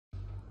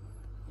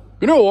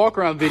We're doing a walk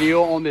around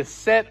video on this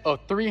set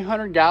of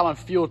 300-gallon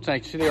fuel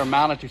tanks. They are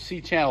mounted to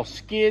C-channel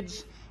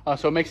skids,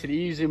 so it makes it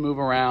easy to move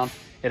around.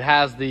 It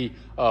has the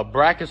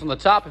brackets on the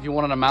top. If you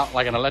wanted to mount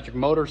like an electric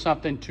motor or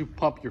something to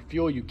pump your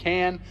fuel, you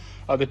can.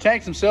 The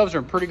tanks themselves are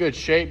in pretty good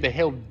shape. They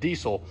held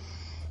diesel.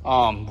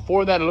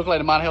 Before that, it looked like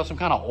it might have held some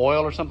kind of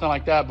oil or something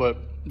like that, but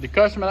the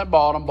customer that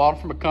bought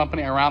them from a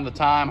company around the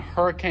time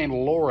Hurricane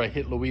Laura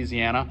hit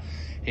Louisiana.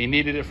 He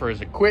needed it for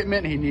his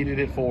equipment. He needed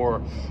it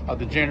for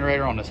the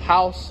generator on his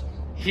house.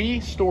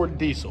 He stored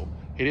diesel.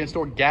 He didn't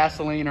store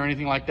gasoline or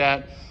anything like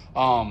that.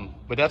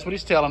 But that's what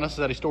he's telling us, is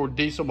that he stored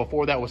diesel.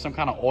 Before that was some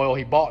kind of oil.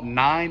 He bought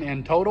 9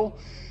 in total,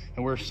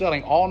 and we're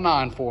selling all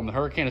 9 for him. The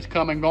Hurricane is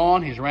come and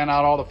gone. He's ran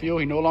out all the fuel.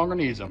 He no longer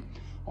needs them.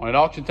 On at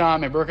auction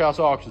time at Burkhouse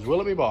Auctions,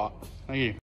 will it be bought? Thank you.